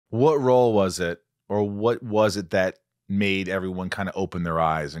What role was it, or what was it that made everyone kind of open their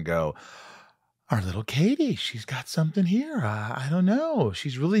eyes and go, "Our little Katie, she's got something here. I don't know.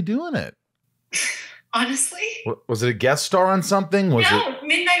 She's really doing it." Honestly, Was it a guest star on something? Was it no.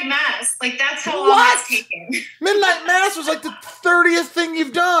 Midnight Mass. Like that's how long what? it's taken. Midnight Mass was like the 30th thing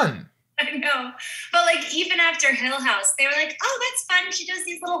you've done. I know, but like even after Hill House, they were like, "Oh, that's fun. She does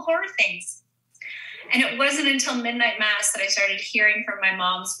these little horror things." And it wasn't until Midnight Mass that I started hearing from my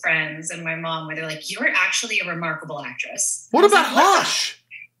mom's friends and my mom where they're like, "You're actually a remarkable actress." What about like, Hush?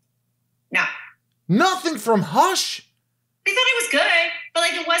 No. Nothing from Hush. They thought it was good, but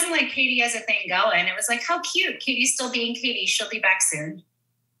like it wasn't like Katie has a thing going. It was like, how cute. Katie's still being Katie. She'll be back soon.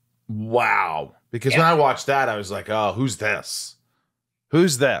 Wow. Because when I watched that, I was like, oh, who's this?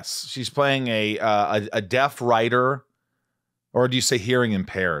 Who's this? She's playing a deaf writer, or do you say hearing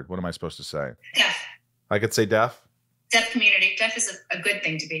impaired? What am I supposed to say? Deaf. I could say deaf? Deaf community. Deaf is a good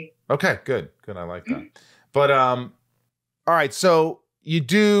thing to be. Okay, good. Good. I like that. But, all right. So you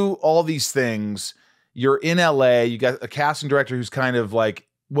do all these things. You're in LA. You got a casting director who's kind of like,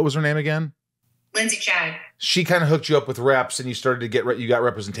 what was her name again? Lindsay Chad. She kind of hooked you up with reps, and you started to get, you got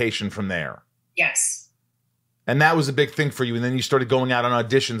representation from there. Yes. And that was a big thing for you. And then you started going out on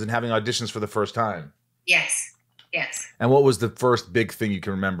auditions and having auditions for the first time. Yes. Yes. And what was the first big thing you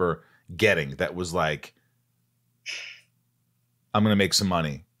can remember getting that was like, I'm going to make some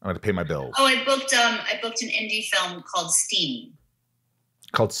money. I'm going to pay my bills? Oh, I booked an indie film called Steam.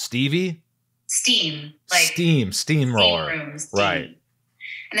 Called Stevie? Steam. Like Steamroller. Steam room, Steam. Right.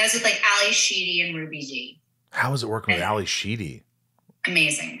 And that was with like Ali Sheedy and Ruby G. How was it working with Ali Sheedy?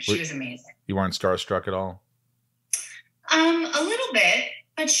 Amazing. She was amazing. You weren't starstruck at all? A little bit,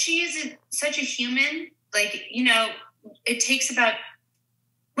 but she is such a human. Like, you know, it takes about,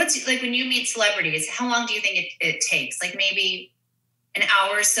 what's like when you meet celebrities, how long do you think it takes? Like maybe an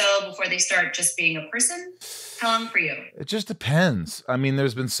hour or so before they start just being a person? How long for you? It just depends. I mean,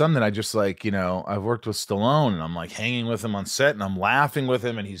 there's been some that I just like, you know, I've worked with Stallone and I'm like hanging with him on set and I'm laughing with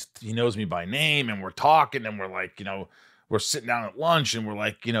him and he knows me by name and we're talking and we're like, you know, we're sitting down at lunch and we're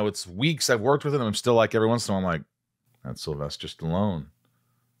like, you know, it's weeks I've worked with him. I'm still like every once in a while, I'm like, that's Sylvester Stallone.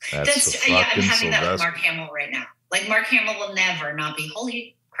 That's yeah, I'm having that with Mark Hamill right now. Like Mark Hamill will never not be,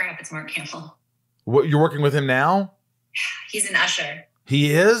 holy crap, it's Mark Hamill. What, you're working with him now? He's an usher.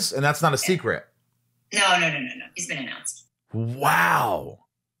 He is? And that's not a secret? No. He's been announced. Wow.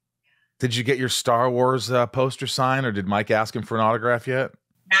 Did you get your Star Wars poster signed, or did Mike ask him for an autograph yet?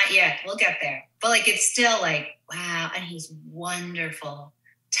 Not yet. We'll get there. But like, it's still like, wow. And he's wonderful,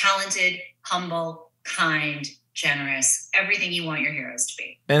 talented, humble, kind, generous, everything you want your heroes to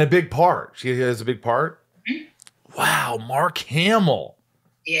be. And a big part. She has a big part? Mm-hmm. Wow, Mark Hamill.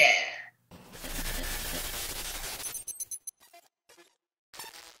 Yeah.